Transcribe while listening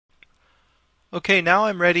Okay, now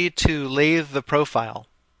I'm ready to lathe the profile.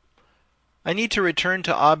 I need to return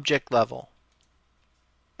to object level.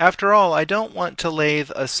 After all, I don't want to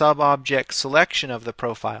lathe a sub-object selection of the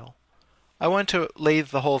profile. I want to lathe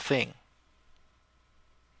the whole thing.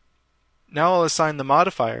 Now I'll assign the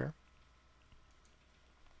modifier,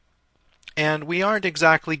 and we aren't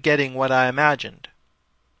exactly getting what I imagined.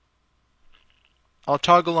 I'll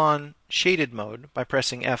toggle on shaded mode by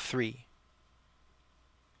pressing F3.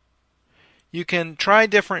 You can try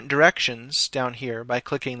different directions down here by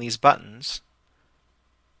clicking these buttons.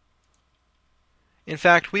 In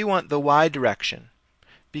fact, we want the Y direction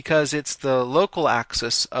because it's the local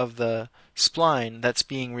axis of the spline that's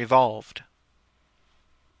being revolved.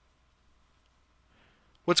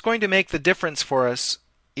 What's going to make the difference for us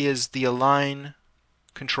is the align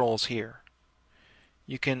controls here.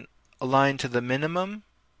 You can align to the minimum,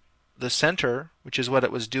 the center, which is what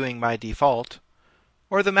it was doing by default,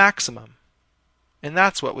 or the maximum. And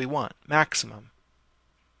that's what we want, maximum.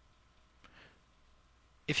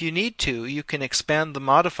 If you need to, you can expand the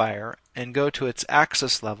modifier and go to its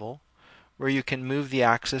axis level, where you can move the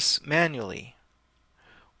axis manually.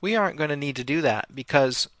 We aren't going to need to do that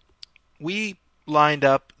because we lined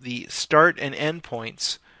up the start and end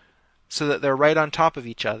points so that they're right on top of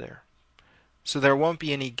each other. So there won't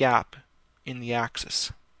be any gap in the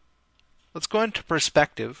axis. Let's go into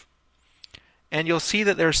perspective, and you'll see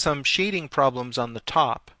that there's some shading problems on the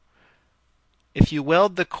top. If you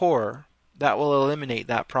weld the core, that will eliminate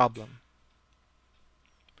that problem.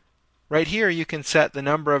 Right here you can set the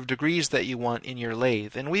number of degrees that you want in your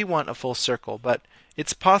lathe, and we want a full circle, but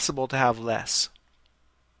it's possible to have less.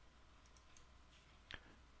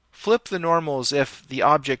 Flip the normals if the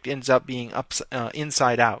object ends up being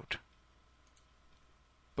inside out,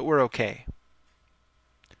 but we're okay.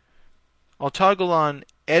 I'll toggle on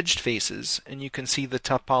edged faces and you can see the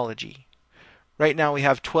topology. Right now we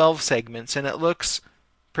have 12 segments and it looks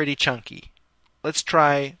pretty chunky. Let's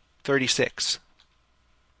try 36.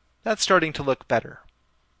 That's starting to look better.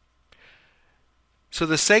 So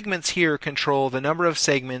the segments here control the number of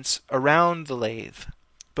segments around the lathe.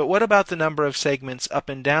 But what about the number of segments up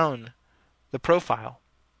and down the profile?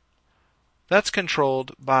 That's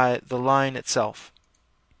controlled by the line itself.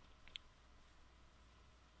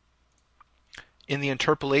 In the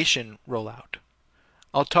interpolation rollout,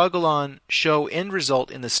 I'll toggle on Show End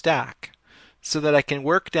Result in the Stack so that I can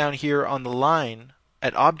work down here on the line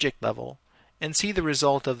at object level and see the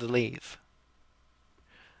result of the lathe.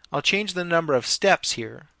 I'll change the number of steps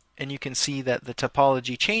here, and you can see that the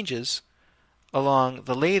topology changes along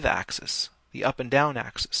the lathe axis, the up and down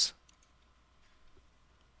axis.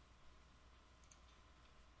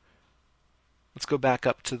 Let's go back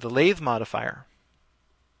up to the lathe modifier.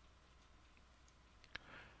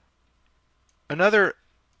 Another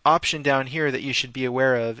option down here that you should be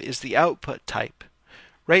aware of is the output type.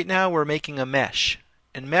 Right now we're making a mesh,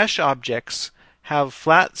 and mesh objects have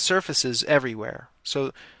flat surfaces everywhere.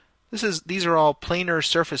 So these are all planar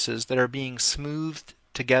surfaces that are being smoothed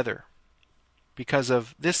together because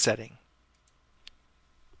of this setting.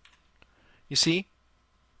 You see?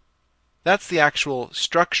 That's the actual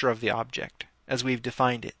structure of the object as we've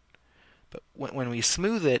defined it. But when we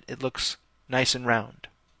smooth it, it looks nice and round.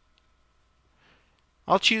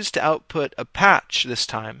 I'll choose to output a patch this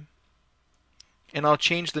time, and I'll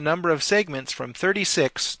change the number of segments from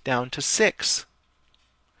 36 down to 6.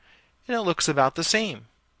 And it looks about the same.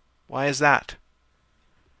 Why is that?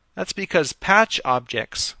 That's because patch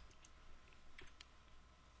objects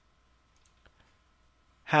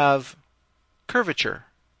have curvature.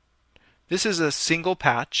 This is a single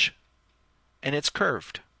patch, and it's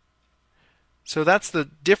curved. So that's the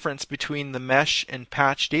difference between the mesh and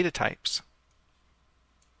patch data types.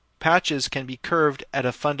 Patches can be curved at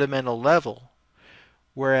a fundamental level,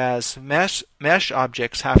 whereas mesh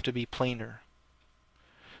objects have to be planar.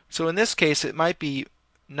 So in this case, it might be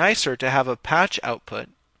nicer to have a patch output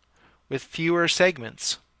with fewer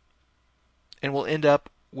segments, and we'll end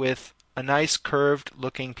up with a nice curved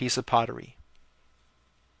looking piece of pottery.